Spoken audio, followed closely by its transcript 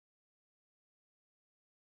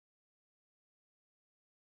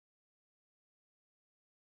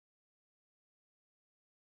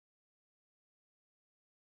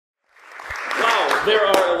There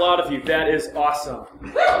are a lot of you. That is awesome.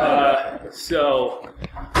 So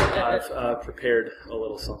I've prepared a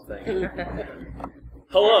little something.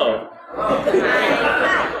 Hello.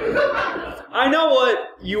 I know what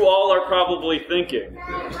you all are probably thinking.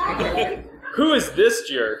 Who is this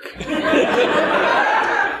jerk?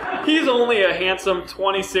 He's only a handsome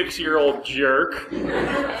 26-year-old jerk.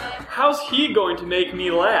 How's he going to make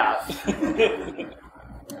me laugh?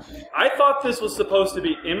 I thought this was supposed to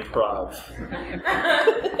be improv.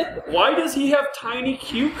 Why does he have tiny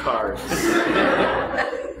cue cards?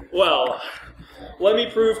 Well, let me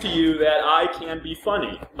prove to you that I can be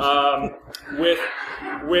funny,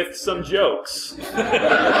 with some jokes.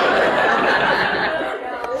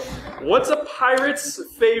 What's a pirate's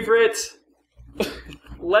favorite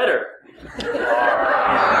letter?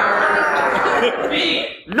 B.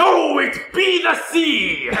 No, it's B the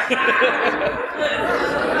C.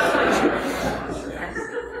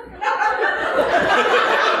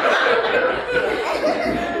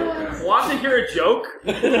 Want to hear a joke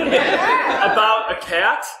about a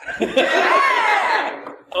cat?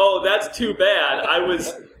 Oh, that's too bad. I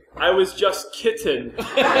was just kitten.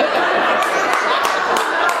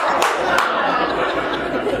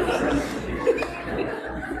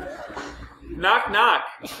 Knock, knock.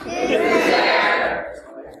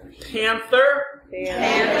 Panther?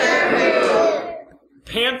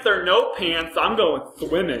 Panther, no pants. I'm going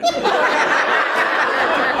swimming.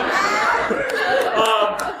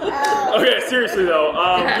 Okay, seriously though,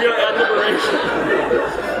 we are at Liberation.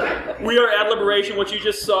 We are at Liberation. What you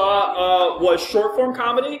just saw was short form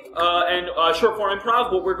comedy and short form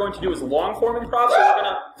improv. What we're going to do is long form improv. So we're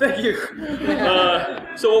gonna thank you.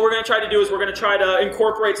 So what we're gonna try to do is we're gonna try to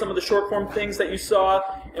incorporate some of the short form things that you saw,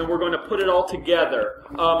 and we're going to put it all together.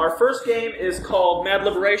 Our first game is called Mad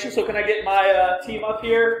Liberation. So can I get my team up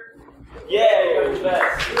here? Yeah, you guys are the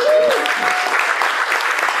best.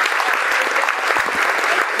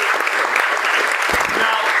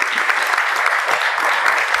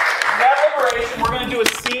 We're going to do a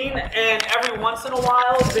scene, and every once in a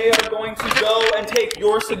while, they are going to go and take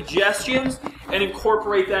your suggestions and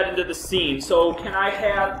incorporate that into the scene. So can I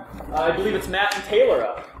have, I believe it's Matt and Taylor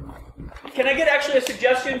up. Can I get actually a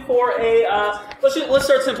suggestion for a, let's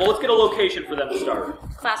start simple. Let's get a location for them to start.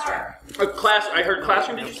 Classroom. I heard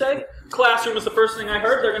classroom, did you say? Classroom was the first thing I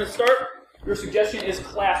heard. They're going to start. Your suggestion is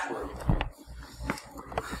classroom.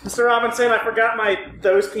 Mr. Robinson, I forgot my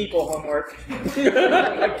those people homework.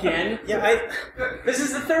 Again? Yeah, this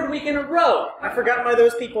is the third week in a row. I forgot my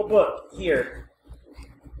those people book. Here.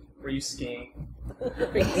 Were you skiing?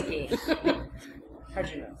 How'd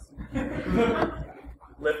you know?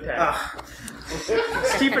 Lift tag.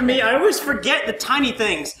 Stupid me, I always forget the tiny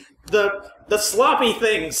things. The sloppy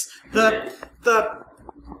things. The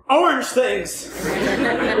orange things.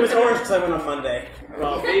 It was orange because I went on Monday.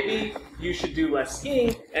 Well, maybe you should do less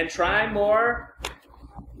skiing and try more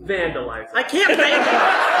vandalizing. I can't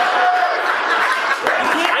vandalize.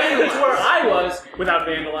 I didn't get to where I was without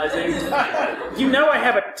vandalizing. You know I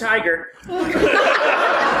have a tiger.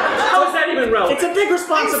 How is that even relevant? It's a big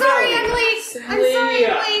responsibility. I'm sorry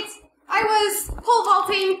I'm late. I was pole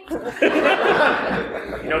vaulting.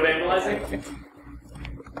 No vandalizing?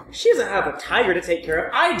 She doesn't have a tiger to take care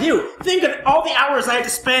of. I do. Think of all the hours I had to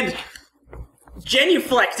spend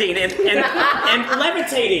genuflecting and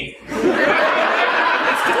levitating.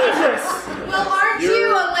 It's dangerous. Well, aren't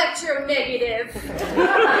you electronegative?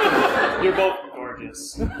 You're both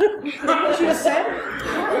gorgeous. What you just said?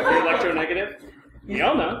 You're electronegative? We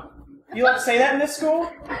all know. You allowed to say that in this school?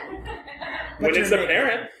 When it's a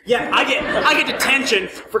parent. Yeah, I get detention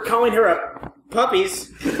for calling her a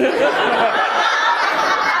puppies.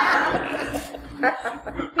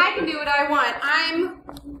 I can do what I want. I'm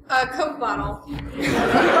a Coke bottle.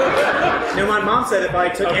 No, my mom said if I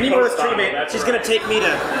took any more of this treatment, she's gonna take me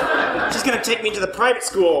to the private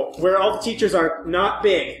school where all the teachers are not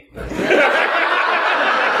big. How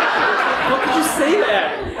could you say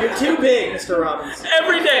that? You're too big, Mr. Robbins.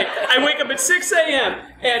 Every day, I wake up at 6 a.m.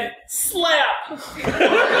 and slap.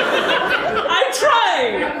 I'm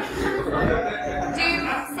trying. Do you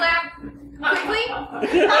slap quickly? I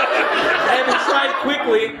haven't tried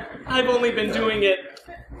quickly. I've only been doing it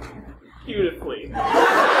beautifully.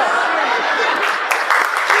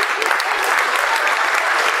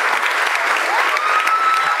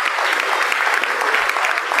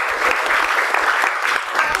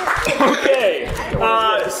 Okay,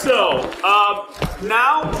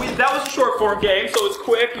 now that was a short form game, so it's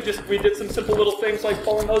quick. We did some simple little things like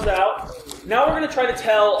pulling those out. Now we're going to try to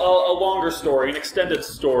tell a longer story, an extended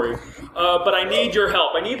story. But I need your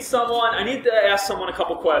help. I need to ask someone a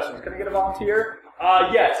couple questions. Can I get a volunteer?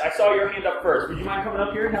 Yes, I saw your hand up first. Would you mind coming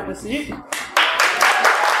up here and having a seat?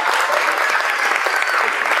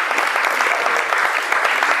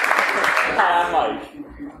 Hi, I'm Mike.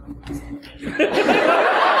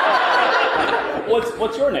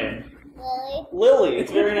 What's your name? Lily. Lily.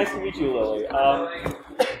 It's very nice to meet you, Lily.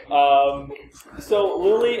 So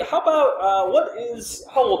Lily, how about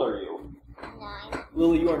how old are you? 9.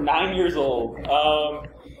 Lily, you are 9 years old.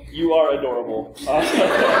 You are adorable.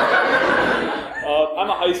 I'm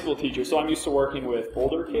a high school teacher, so I'm used to working with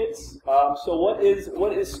older kids. So what is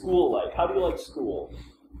school like? How do you like school?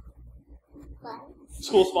 Fun.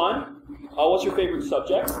 School's fun? What's your favorite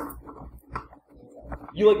subject?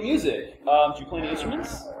 You like music. Do you play any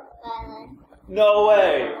instruments? Violin. No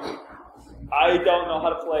way. I don't know how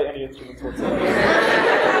to play any instruments whatsoever.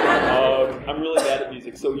 I'm really bad at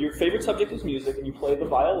music. So your favorite subject is music, and you play the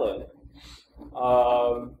violin.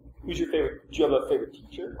 Who's your favorite? Do you have a favorite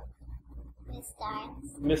teacher? Miss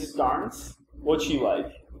Starnes. Miss Starnes? What's she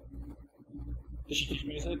like? Does she teach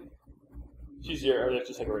music? She's or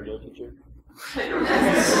just like a regular teacher?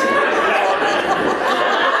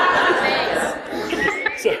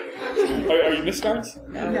 So, are you Miss Starnes?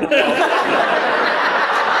 No.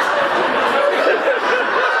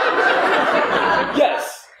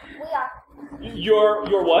 Yes. We are.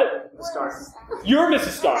 You're what? Starnes. You're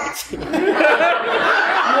Mrs. Starnes.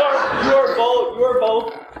 you are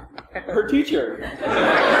both her teacher. No.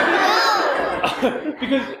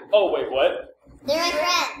 Because wait, what? They're my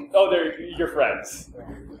friends. Oh, they're your friends.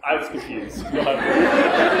 I was confused.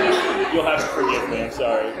 You'll have to forgive me. I'm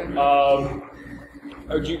sorry.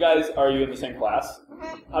 Are you in the same class?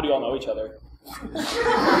 How do you all know each other?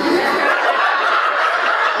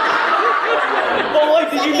 Well, like,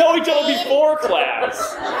 did you know each other before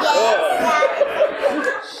class?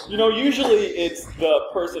 Yes. Usually it's the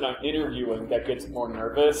person I'm interviewing that gets more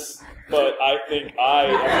nervous, but I think I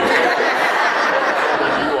am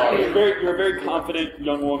you are. You're a very confident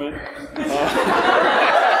young woman.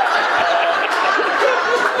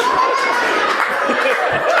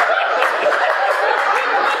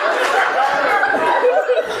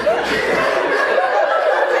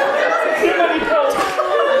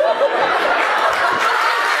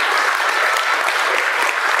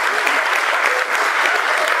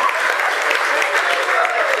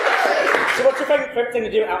 So what's your favorite thing to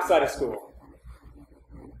do outside of school?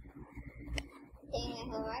 Doing your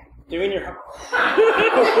homework. Doing your homework.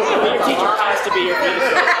 Your teacher has to be your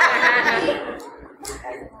teacher.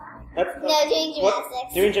 No, doing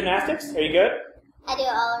gymnastics. Doing gymnastics? Are you good? I do it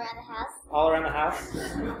all around the house. All around the house?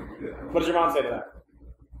 What does your mom say to that?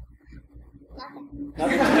 Nothing.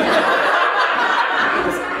 Nothing?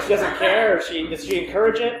 She doesn't care? Does she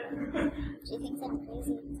encourage it? She thinks I'm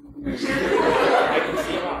crazy. I can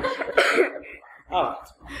see why. Oh.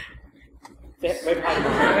 Wait behind you.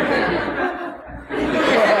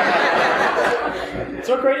 So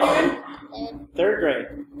what grade are you in? Third grade.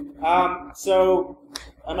 So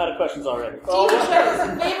I'm out of questions already.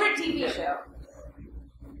 Favorite TV show?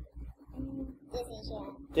 Disney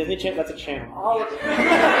Channel. Disney Channel, that's a channel. All of them.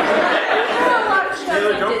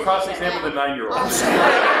 Taylor, don't cross-examine the 9-year-olds.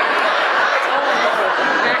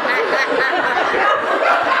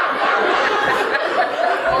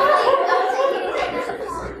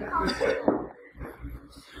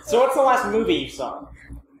 So what's the last movie you saw?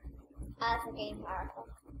 Oz the Great and Powerful.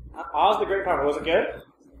 Oz the Great and Powerful. Was it good?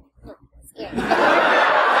 No, scary.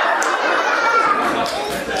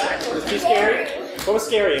 Was it too scary? What was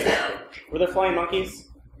scary? Were there flying monkeys?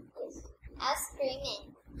 I was screaming.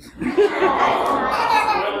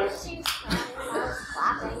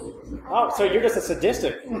 Oh, so you're just a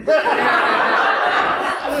sadistic. Alright,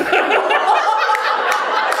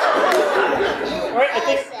 I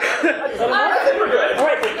think... Is that enough?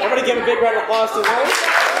 Alright, everybody give a big round of applause to Lily.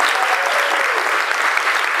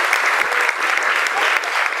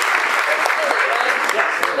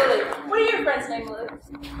 Lily, what are your friends' names, Lily?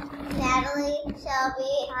 Natalie,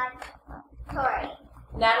 Shelby, and Tori.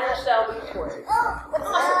 Natalie, Shelby, Tori. Oh, what's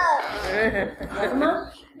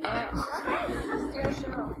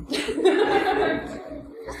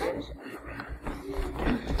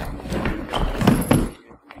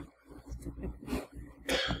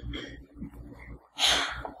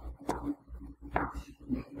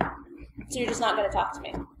So you're just not going to talk to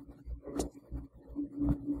me?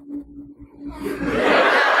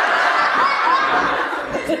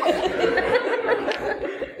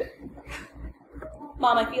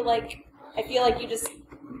 Mom, I feel like you just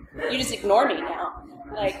ignore me now.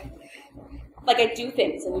 Like I do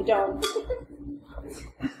things and you don't.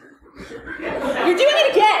 You're doing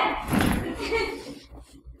it again.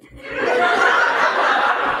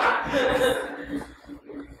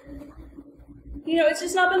 it's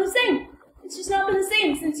just not been the same. It's just not been the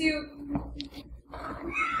same since you...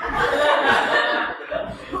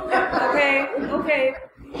 Okay.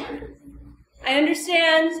 I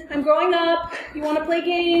understand. I'm growing up. You want to play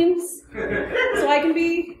games, so I can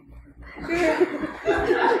be...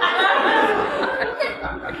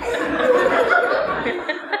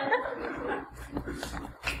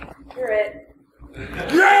 You're it.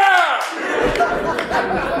 Yeah!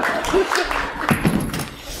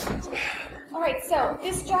 Alright, so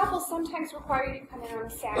this job will sometimes require you to come in on a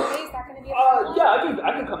Saturday. Is that going to be a problem? Yeah,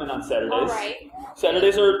 I can come in on Saturdays. Alright.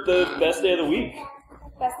 Saturdays are the best day of the week.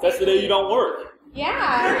 That's the day you don't work.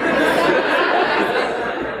 Yeah.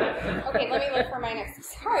 Okay, let me look for my next.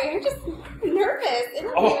 Sorry, I'm just nervous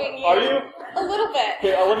interviewing you. Are you? A little bit.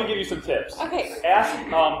 Here, let me give you some tips. Okay.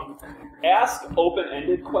 Ask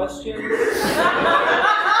open-ended questions.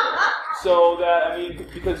 So that,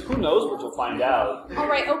 because who knows what you'll find out. All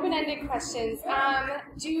right, open-ended questions.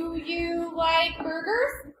 Do you like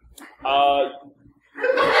burgers?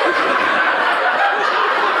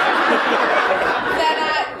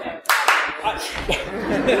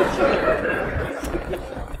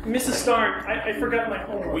 Mrs. Starn, I forgot my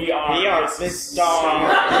homework. We are Miss Starn.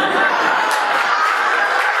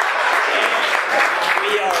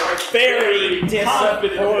 We are very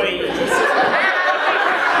disappointed.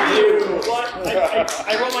 What?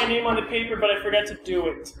 I wrote my name on the paper, but I forgot to do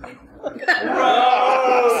it.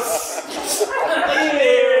 Gross!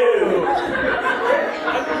 Ew!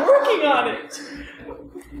 I'm working on it.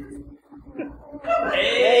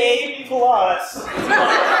 A+.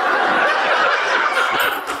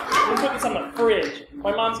 I'm putting this on the fridge.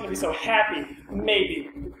 My mom's gonna be so happy. Maybe.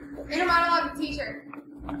 Inner monologue teacher.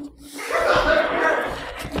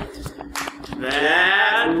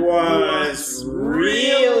 That was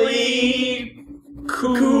really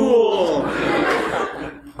cool.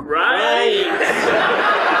 Right?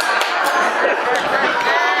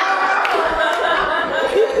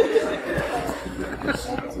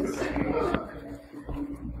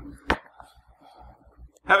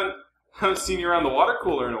 Haven't seen you around the water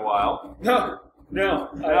cooler in a while. No. Yeah.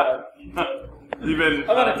 You've been.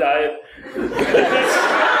 I'm on a diet.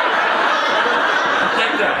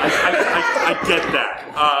 I get that.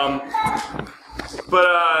 But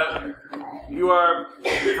you are.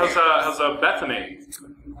 How's Bethany?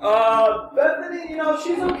 Bethany,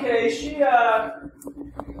 she's okay. She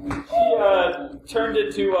turned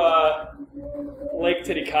into Lake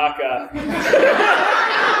Titicaca.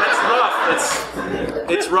 That's rough.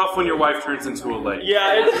 It's rough when your wife turns into a lake.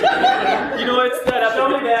 Yeah, it's that epic. Show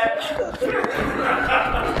me that.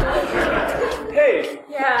 Hey.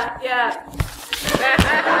 Yeah.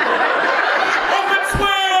 Open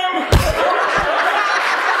swim!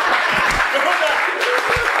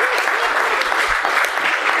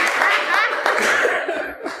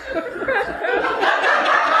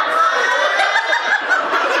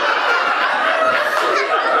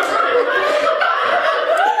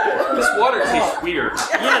 This water tastes weird.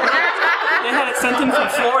 Yeah, they had it sent in from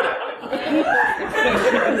Florida.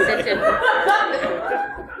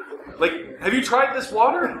 Like, have you tried this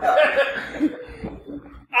water?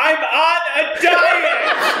 I'm on a diet!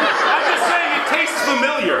 I'm just saying it tastes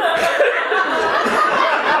familiar.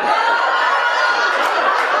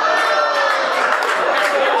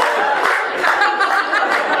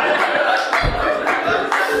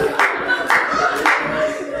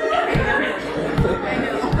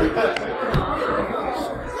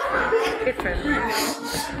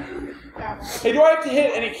 Hey, do I have to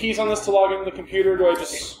hit any keys on this to log into the computer? Do I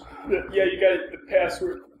just... Yeah, you got the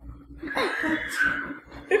password.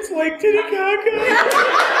 It's Lake Titicaca.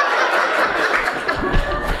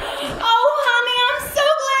 Oh, honey, I'm so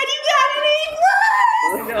glad you got an A+.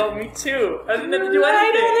 I know, me too. I didn't have to do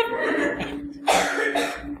anything.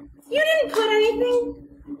 You didn't put anything?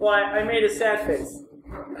 Why, I made a sad face.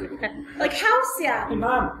 Like how sad? Hey,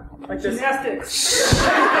 Mom, like this. Gymnastics.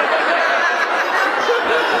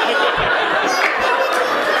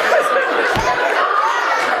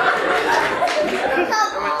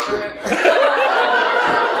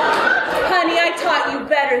 Honey, I taught you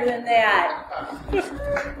better than that.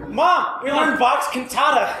 Mom, we learned Bach's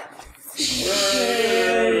cantata.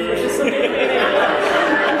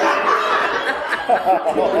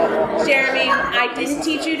 Jeremy, I didn't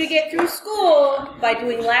teach you to get through school by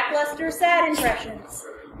doing lackluster sad impressions.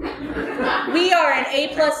 We are an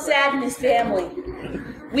A+ sadness family.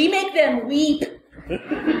 We make them weep.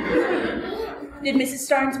 Did Mrs.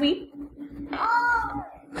 Starnes weep?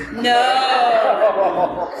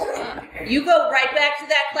 No. You go right back to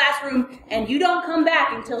that classroom and you don't come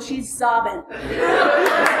back until she's sobbing.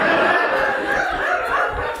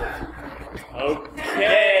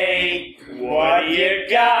 Okay, what you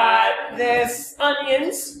got? There's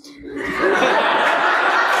onions.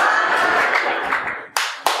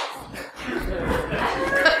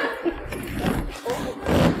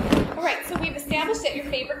 Alright, so we've established that your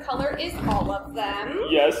favorite color is all of them.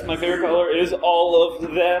 Yes, my favorite color is all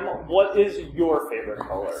of them. What is your favorite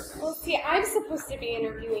color? Well, see, I'm supposed to be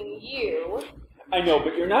interviewing you. I know,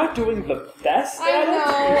 but you're not doing the best I at it. know.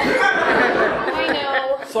 I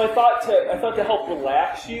know. So I thought to help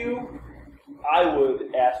relax you, I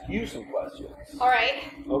would ask you some questions. Alright,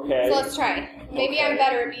 Okay. so let's try. Maybe Okay. I'm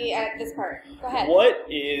better at this part. Go ahead. What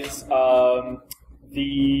is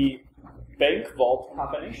the bank vault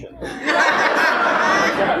combination?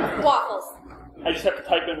 Waffles. I just have to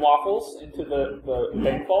type in waffles into the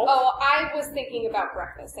bank vault? Oh, I was thinking about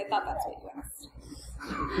breakfast. I thought that's what you asked.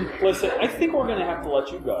 Listen, I think we're going to have to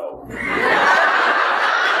let you go.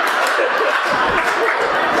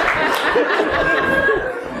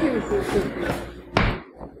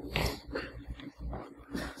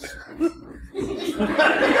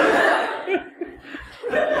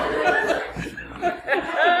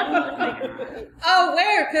 Oh,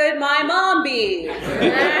 where could my mom be?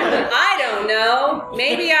 I don't know.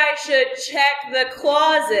 Maybe I should check the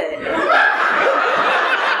closet.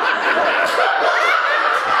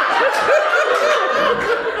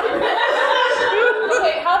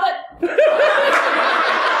 Okay, how about...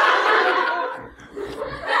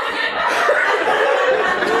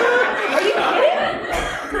 Are you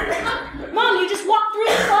kidding? Mom, you just walked through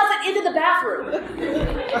the closet into the bathroom.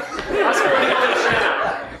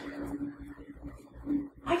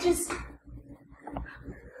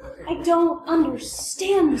 I don't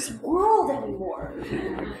understand this world anymore.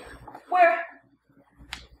 Where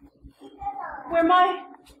my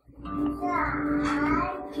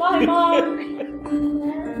mom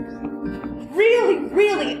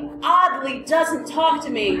really oddly doesn't talk to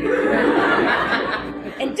me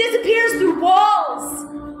and disappears through walls.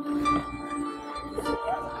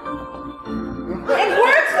 And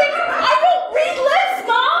words that I don't read lips,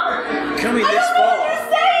 Mom! Coming I this don't know fall. what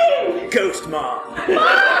you're saying! Ghost Mom.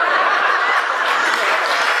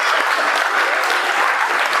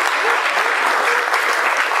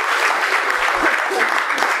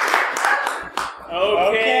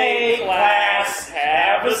 Okay, class,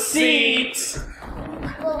 have a seat.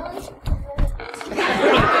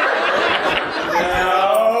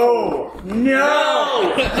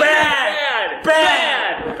 No!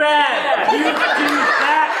 Bad! You do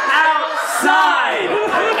that outside!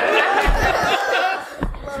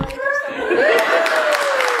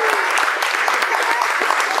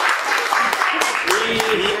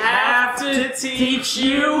 We have to teach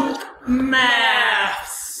you maths.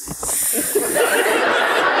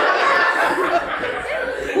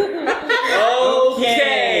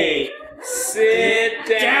 Okay, sit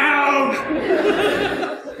down.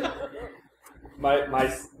 My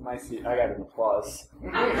seat, I got an applause.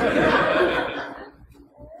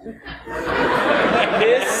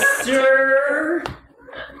 Mr.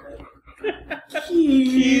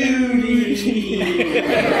 Cutie.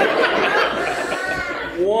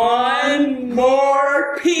 One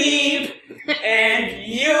more peep, and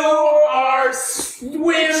you are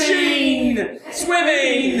swimming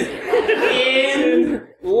in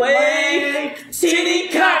Lake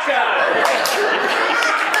Titicaca.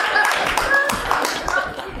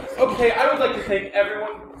 Okay, I would like to thank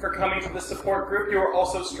everyone for coming to the support group. You are all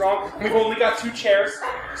so strong. We've only got 2 chairs,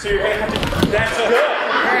 so you're going to have to... That's good.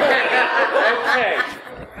 Okay.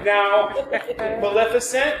 Now,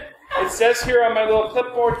 Maleficent, it says here on my little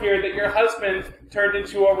clipboard here that your husband turned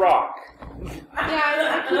into a rock. Yeah,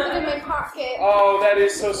 I keep it in my pocket. Oh, that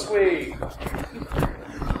is so sweet.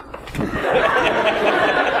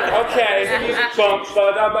 Okay.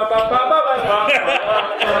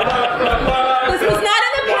 This was not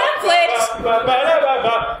in the pamphlet.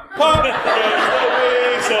 Pump is the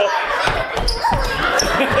weasel.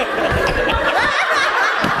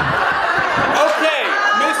 Okay,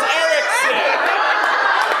 Miss Erickson.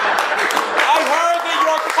 I heard that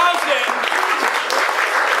your cousin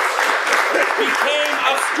became a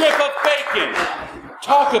strip of bacon.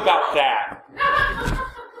 Talk about that.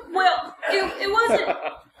 Well, it wasn't.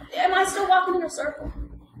 Am I still walking in a circle?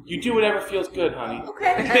 You do whatever feels good, honey.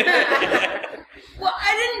 Okay. Well,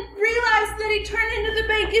 I didn't realize that he turned into the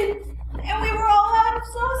bacon, and we were all out of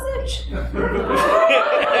sausage.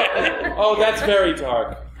 Oh, that's very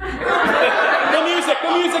dark. The music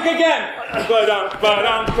again.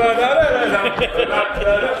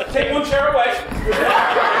 Take one chair away.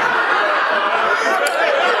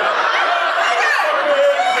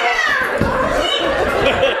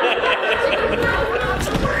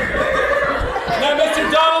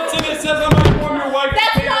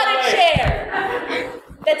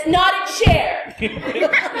 That's not a chair.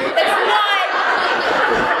 That's not.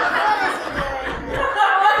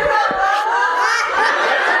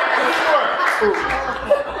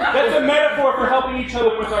 That's a metaphor for helping each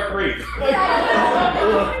other with our grief.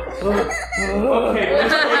 Okay.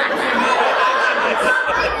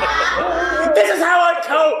 This is how I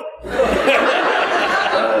cope!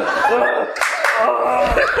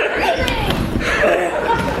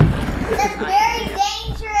 That's very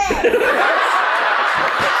dangerous.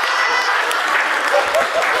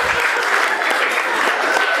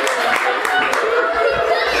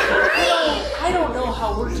 I don't know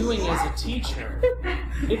how we're doing as a teacher.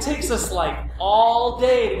 It takes us like all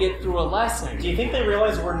day to get through a lesson. Do you think they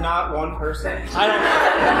realize we're not one person? I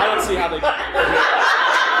don't see how they.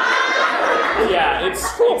 Yeah, it's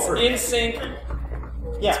in sync.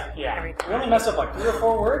 Yeah. Yeah. We only messed up like 3 or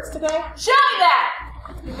 4 words today? Show me that.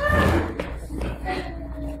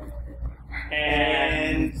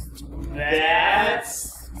 And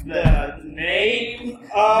that's the name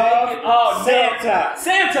of Santa.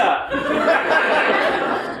 Santa!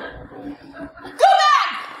 Go back.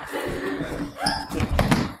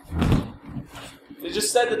 They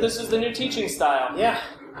just said that this is the new teaching style. Yeah.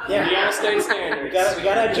 Indiana State Standards. We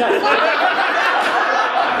gotta adjust.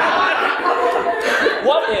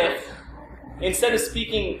 What if, instead of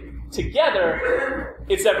speaking together,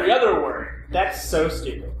 it's every other word? That's so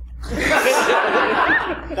stupid.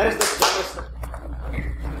 That is the dumbest thing.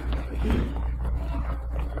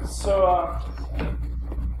 So,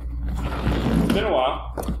 it's been a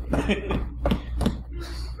while.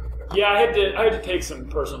 Yeah, I had to take some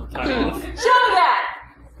personal time off. Show me that.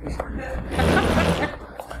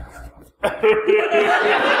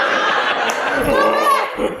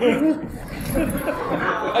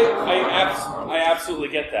 I absolutely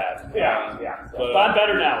get that. Yeah. But I'm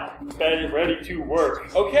better now. Ready to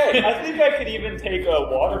work. Okay. I think I could even take a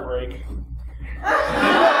water break.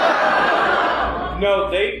 No,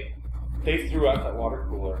 they threw out that water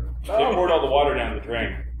cooler. They poured all the water down the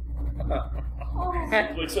drain.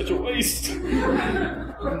 It's like such a waste.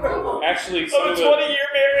 Actually, Of a 20-year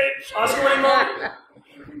marriage. Oscar winning moment.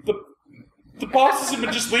 the bosses have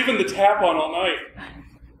been just leaving the tap on all night.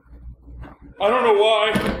 I don't know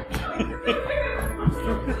why.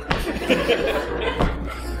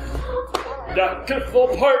 Not gonna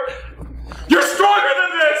fall apart. You're stronger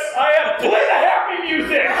than this! I am play the happy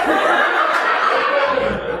music.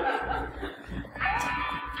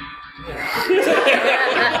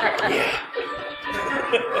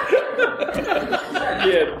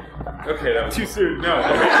 Yeah. Okay, that was Too soon. no.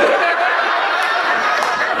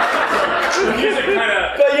 The music kind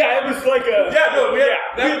of. But yeah, it was like a. Yeah, no, yeah.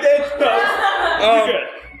 Good.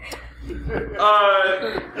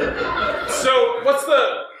 So what's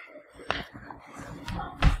the?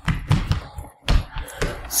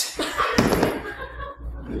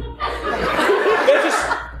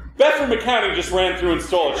 Beth from accounting just ran through and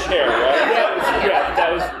stole a chair, right?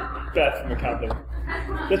 That was Beth from accounting.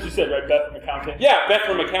 That's what you said, right? Beth from accounting? Yeah, Beth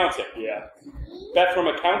from accounting. Yeah. Beth from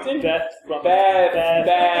accounting? Beth from Beth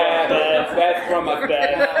from a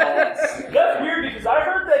Beth. That's weird because I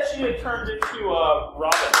heard that she had turned into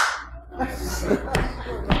Robin.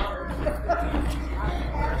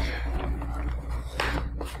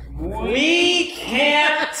 We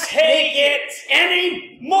can't take it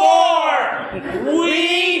anymore!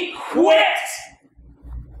 We quit!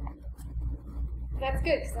 That's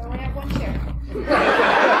good, because I only have one chair.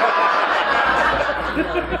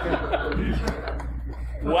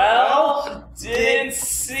 Well, didn't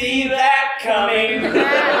see that coming.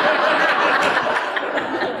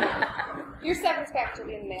 Your severance package will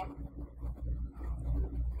be in the mail.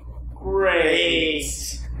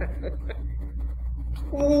 Great.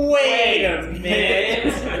 Wait a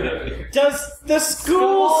minute. Does the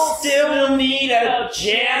school still need a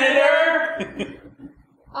janitor?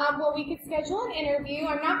 Well, we could schedule an interview.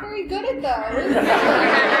 I'm not very good at those.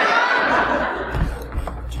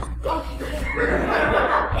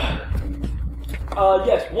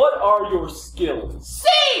 Yes, what are your skills?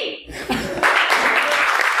 C.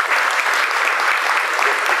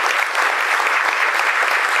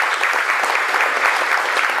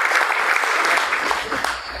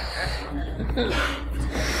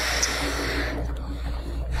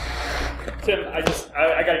 Tim, I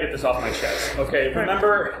gotta get this off my chest. Okay,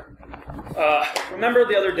 remember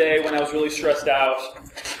the other day when I was really stressed out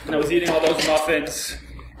and I was eating all those muffins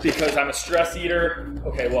because I'm a stress eater?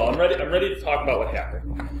 Okay, well, I'm ready to talk about what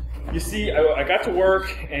happened. You see, I got to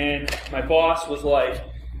work and my boss was like,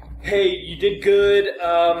 "Hey, you did good.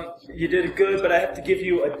 You did good, but I have to give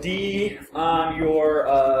you a D on your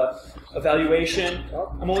evaluation.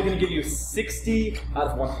 I'm only going to give you 60 out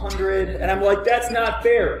of 100. And I'm like, that's not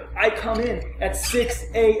fair. I come in at 6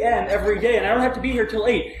 a.m. every day, and I don't have to be here till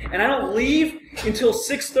 8. And I don't leave until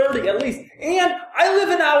 6:30 at least. And I live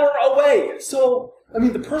an hour away. So, I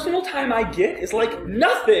mean, the personal time I get is like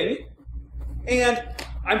nothing. And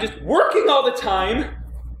I'm just working all the time.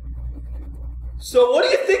 So what do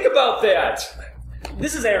you think about that?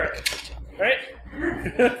 This is Eric, right?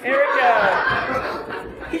 Eric,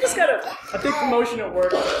 he just got a big promotion at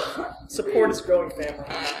work to support his growing family.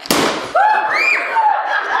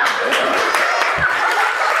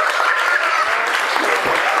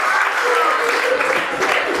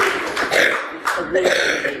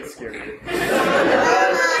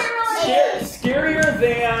 Scarier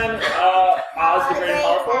than Oz the Great and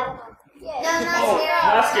Powerful? No,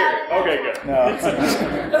 not Not scary. Okay, good.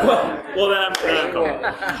 Well, then I'm cool.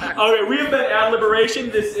 Okay, we have been at Liberation.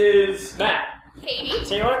 This is Matt. Katie.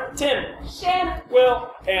 Taylor, Tim, Shem.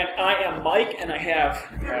 Will, and I am Mike, and I have.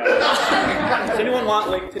 Does anyone want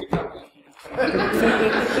like titty pop? Split it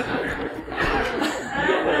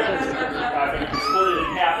in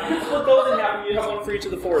half. You can split those in half, and you have one for each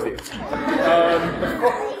of the four of you.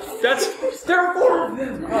 There are four of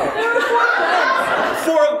them. Oh.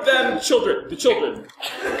 Four of them, children. The children.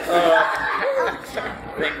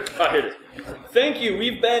 Here it is. Thank you.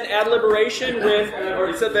 We've been at Liberation with, and I've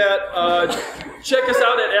already said that. Check us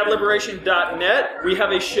out at adliberation.net. We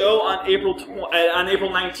have a show on April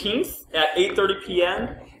 19th at 8:30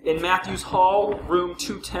 p.m. in Matthews Hall, room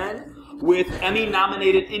 210, with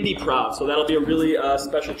Emmy-nominated Indie Prov. So that'll be a really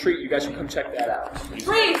special treat. You guys should come check that out.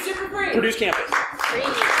 Free, super free. Produce Campus. Free.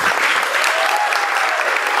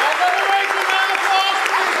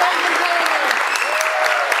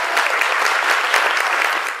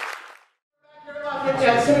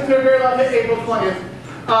 Yeah, Civic Very Love Hit April 20th.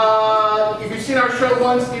 If you've seen our show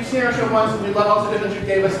once, and we love all the difference you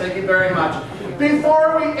gave us. Thank you very much.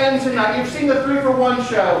 Before we end tonight, you've seen the 3-for-1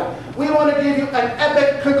 show. We want to give you an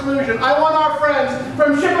epic conclusion. I want our friends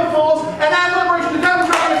from Ship of Fools and Ad Liberation to come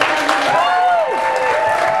join us.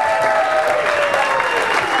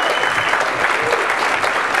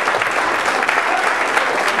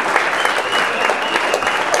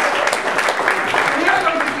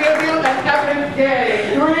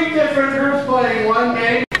 Game. 3 different groups playing one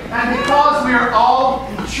game, and because we are all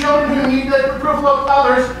children who need the approval of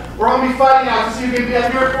others, we're going to be fighting out to see who can be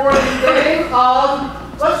up here for the game of,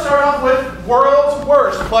 let's start off with World's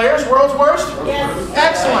Worst. Players, World's Worst? Yes.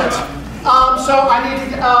 Excellent. So I need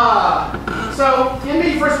to, so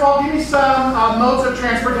first of all, give me some modes of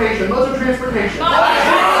transportation. Modes of transportation.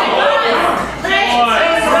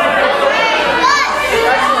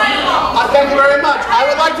 Thank you very much. I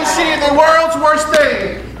would like to see the world's worst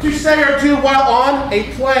thing to say or do while on a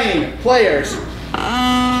plane. Players.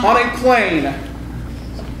 On a plane.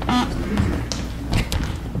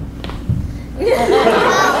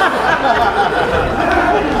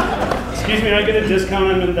 Excuse me, I get a discount.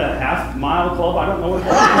 I'm in the half-mile club. I don't know what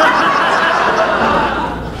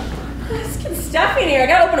It's getting stuffy in here. I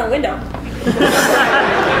gotta open a window.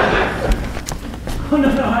 Oh, no,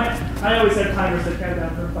 I always had timers that count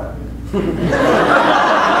down for 5 minutes.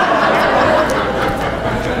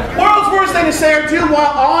 World's worst thing to say or do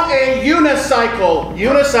while on a unicycle.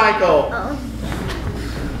 Unicycle.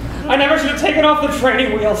 I never should have taken off the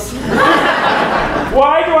training wheels.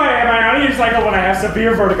 Why am I on a unicycle when I have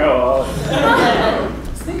severe vertigo?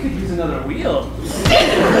 This thing could use another wheel.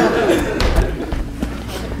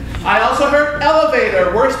 I also heard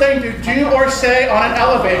elevator. Worst thing to do or say on an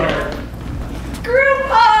elevator. Group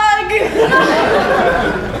hug!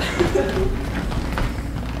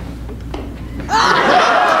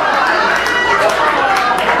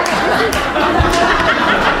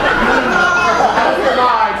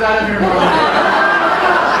 Out of your mind.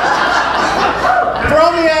 Throw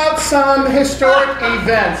me out some historic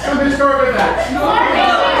events. Some historic events.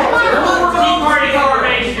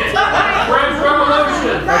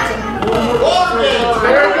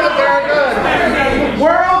 Very good, very good.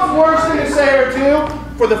 World's worst thing to say or do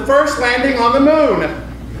for the first landing on the moon.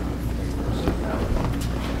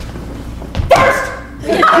 First!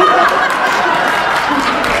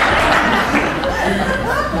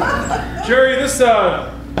 Jerry, this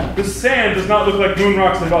sand does not look like moon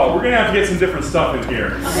rocks at all. We're gonna have to get some different stuff in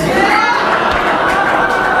here.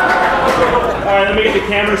 Alright, let me get the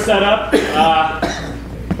camera set up.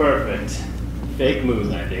 Perfect. Fake moon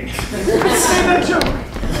landing.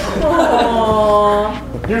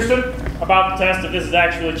 Aww. Houston, about to test if this is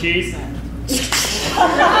actually cheese.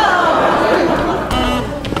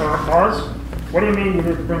 Cars? What do you mean you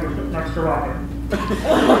need to bring an extra rocket?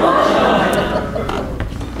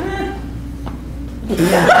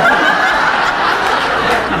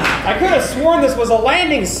 I could have sworn this was a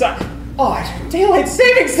landing site. Oh, it's daylight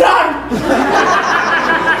savings time!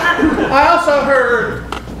 I also heard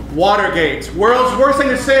Watergate. World's worst thing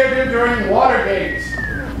to say or do during Watergate.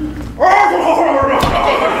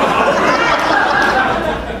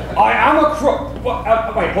 I am a crook.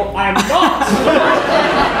 Wait, well, I am not.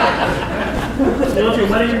 Don't you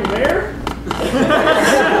let him there?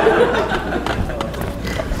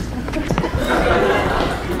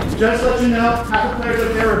 Just to let you know, half the players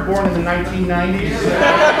up there were born in the 1990s.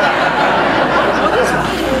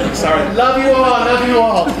 Sorry. Love you all, love you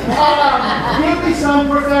all. Give me some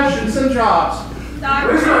professions, some jobs.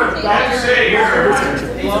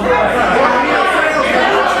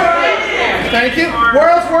 Thank you.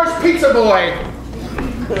 World's worst pizza boy.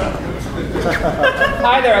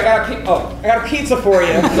 Hi there, I got a pizza for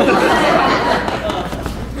you.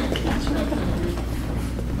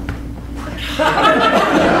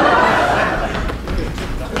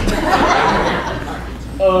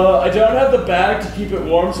 I don't have the bag to keep it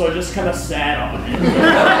warm, so I just kind of sat on it.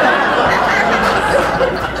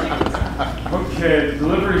 Okay, the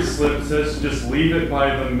delivery slip says just leave it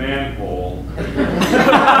by the manhole.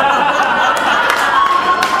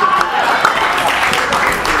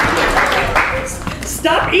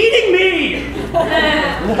 Stop eating me!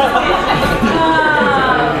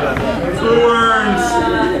 Worms.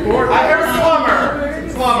 I heard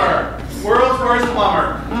plumber. World's worst plumber.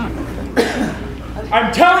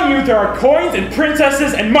 I'm telling you, there are coins and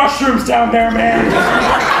princesses and mushrooms down there, man!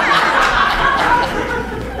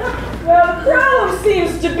 Well, the problem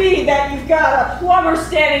seems to be that you've got a plumber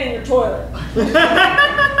standing in your toilet. You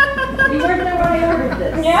weren't there when I ordered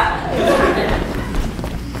this. Yeah?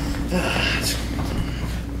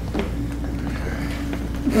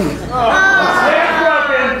 Stand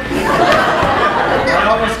broken! I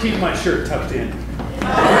always keep my shirt tucked in.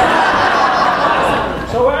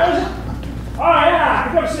 So where is it? Oh yeah, I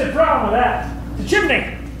don't see a problem with that. The chimney.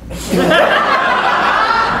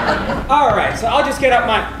 Alright, so I'll just get out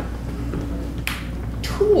my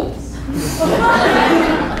tools.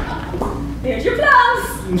 Here's your plums.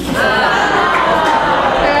 And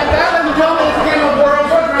that, ladies and gentlemen, is the game of World's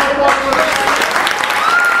Worst. Round of applause for that.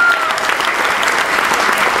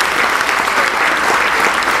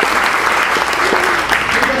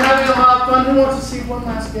 We've been having a lot of fun. Who wants to see one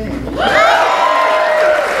last game?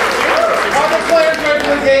 Are the players ready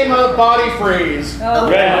for the game of Body Freeze? Oh.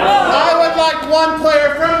 I would like one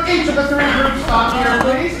player from each of the three groups on here,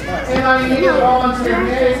 please. And I need a volunteer.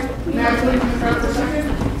 Natalie, can you try for a second?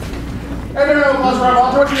 Everyone, applause for our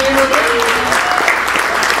volunteer. What's your name?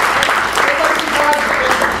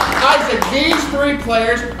 Isaac, these three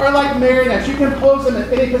players are like marionettes. You can pose them in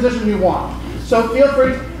any position you want. So feel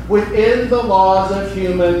free, within the laws of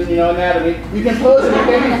human, anatomy, you can pose them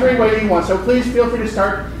in any three way you want. So please feel free to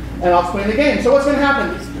start, and I'll explain the game. So what's going to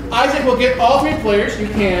happen? Isaac will get all three players. You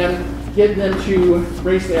can get them to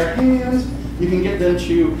raise their hands. You can get them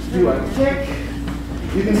to do a kick.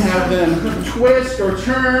 You can have them twist or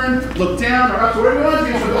turn, look down or up, whatever you want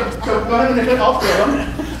to do. So go ahead and hit all three of them.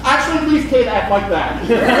 Actually, please, Kate, act like that.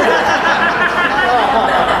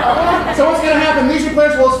 So what's going to happen? These two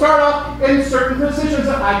players will start off in certain positions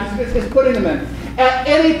that Isaac is putting them in. At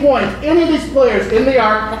any point, any of these players in the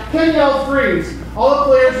arc can yell freeze. All the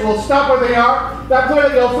players will stop where they are. That player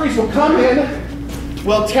that yells freeze will come in,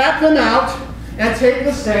 will tap them out, and take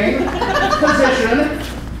the same position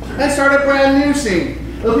and start a brand new scene.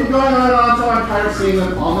 It'll be going on and on until I'm tired of seeing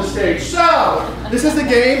them on the stage. So, this is the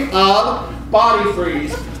game of Body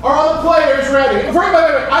Freeze. Are all the players ready? Wait.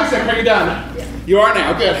 Isaac, are you done? You are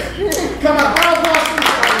now. Good. Come on.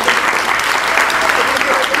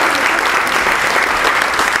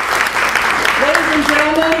 Ladies and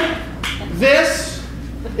gentlemen, this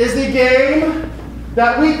is the game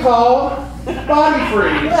that we call Body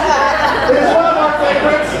Freeze. It is one of our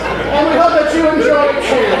favorites, and we hope that you enjoy it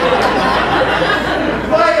too.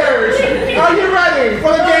 Players, are you ready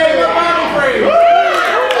for the game of Body Freeze?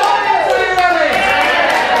 Audience, are you ready?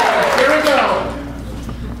 Here we go.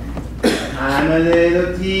 I'm a little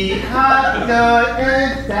teapot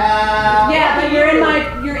going down. Yeah, but you're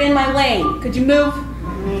in my lane. Could you move?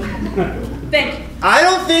 Thank you. I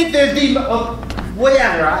don't think there's the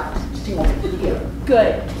whatever.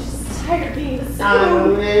 Good. Tired of being the I'm a same.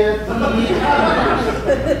 little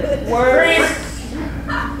teapot. Words.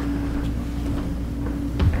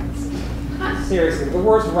 Seriously, the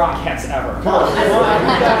worst rock hats ever. Come on.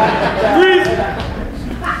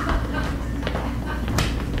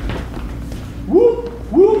 Whoop,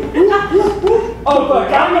 whoop, whoop, whoop, whoop.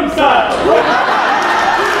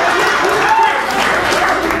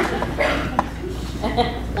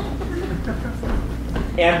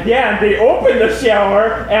 And then they open the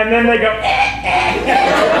shower, and then they go, And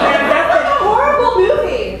that's a horrible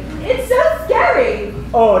movie. It's so scary.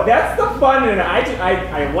 oh, that's the fun, and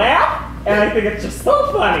I laugh, and I think it's just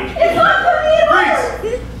so funny. It's not funny at all.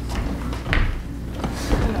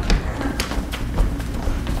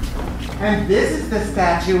 And this is the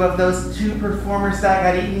statue of those 2 performers that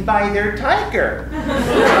got eaten by their tiger.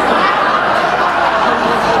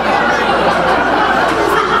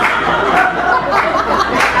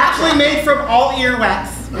 Actually made from all earwax.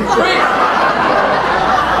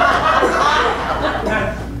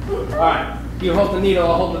 Alright, you hold the needle,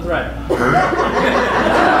 I'll hold the thread. You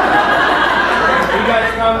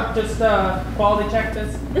guys come just quality check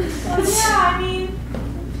this? Well, yeah, I mean,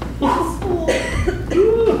 it's cool. Freeze!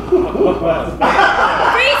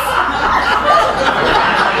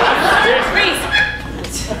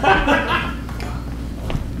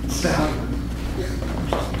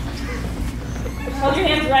 Hold your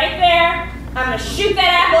hands right there. I'm gonna shoot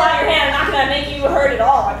that apple out of your hand. I'm not gonna make you hurt at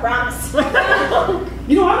all, I promise.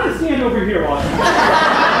 You know, I'm gonna stand over here while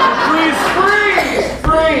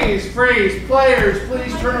Freeze! Players,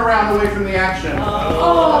 please turn around away from the action.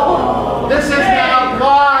 Oh. This is now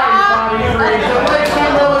blind body freeze. The players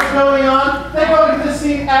don't know what's going on. They go into the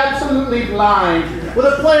scene absolutely blind. Will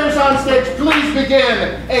the players on stage please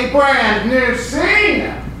begin a brand new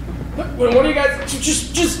scene? What do you guys?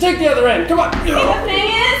 Just take the other end. Come on. See, the thing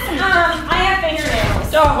is, I have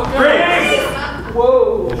fingernails. Oh, great.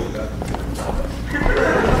 Whoa.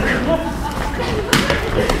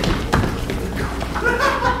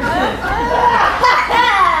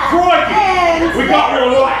 Crikey! We got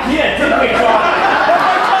one right here, didn't we, John?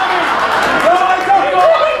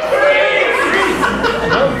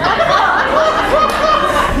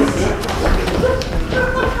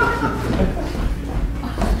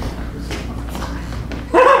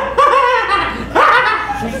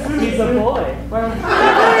 He's a boy. I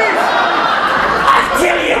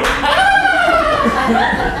kill you!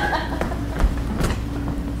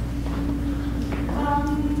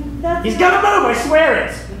 He's gonna move, I swear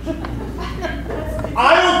it! I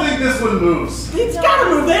don't think this one moves. It's gotta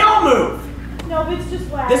move, they all move! No, it's just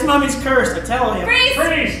wax. This mummy's cursed, I tell you. Freeze!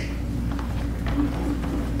 Freeze!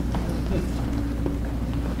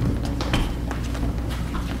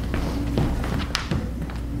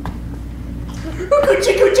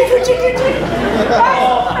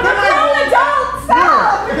 I'm an adult.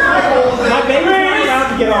 Stop. My baby's not allowed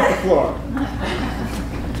to get off the floor.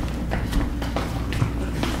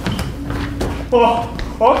 Oh,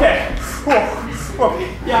 okay.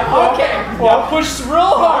 Yeah, okay. Now push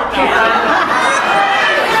real hard now.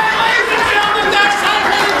 Ladies and gentlemen, that's how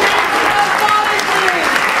we do body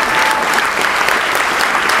freeze.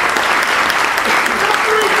 The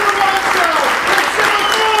 3 for 1 show. It's in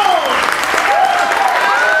a roll.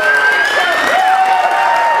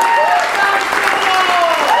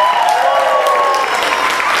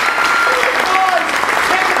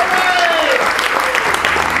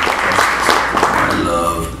 My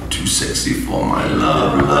love, too sexy for my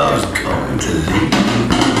love. Love's going to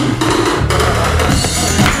leave.